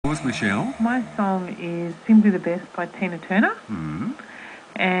yours, Michelle? My song is Simply the Best by Tina Turner.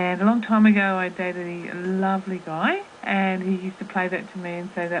 And a long time ago I dated a lovely guy and he used to play that to me and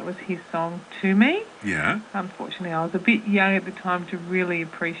say that was his song to me. Yeah. Unfortunately, I was a bit young at the time to really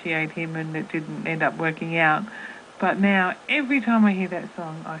appreciate him and it didn't end up working out. But now, every time I hear that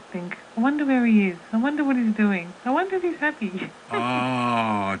song, I think, I wonder where he is. I wonder what he's doing. I wonder if he's happy.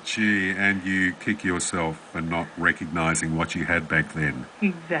 Oh, gee, and you kick yourself for not recognising what you had back then.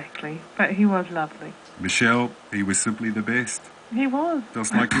 Exactly. But he was lovely. Michelle, he was simply the best. He was.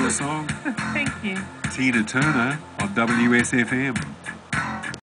 Just like your song. Thank you. Tina Turner on WSFM.